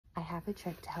I have a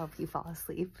trick to help you fall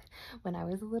asleep. When I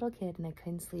was a little kid and I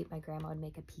couldn't sleep, my grandma would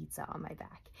make a pizza on my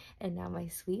back. And now my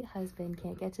sweet husband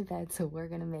can't get to bed, so we're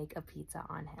gonna make a pizza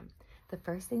on him. The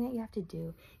first thing that you have to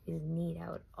do is knead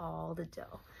out all the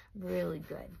dough. Really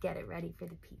good. Get it ready for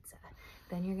the pizza.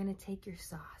 Then you're gonna take your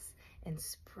sauce and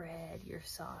spread your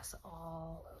sauce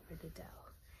all over the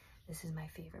dough. This is my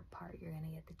favorite part. You're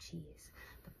gonna get the cheese,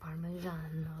 the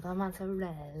Parmigiano, the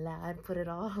mozzarella, and put it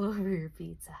all over your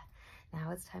pizza.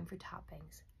 Now it's time for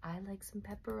toppings. I like some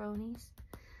pepperonis,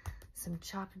 some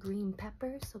chopped green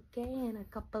peppers, okay, and a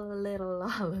couple of little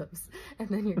olives. And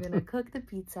then you're gonna cook the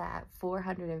pizza at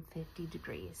 450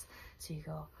 degrees. So you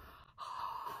go,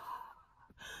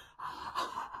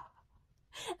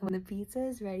 and when the pizza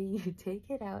is ready, you take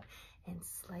it out and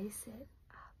slice it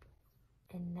up.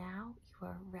 And now you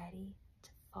are ready to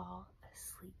fall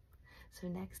asleep. So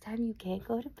next time you can't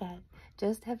go to bed,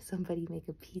 just have somebody make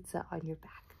a pizza on your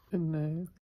back. Good night.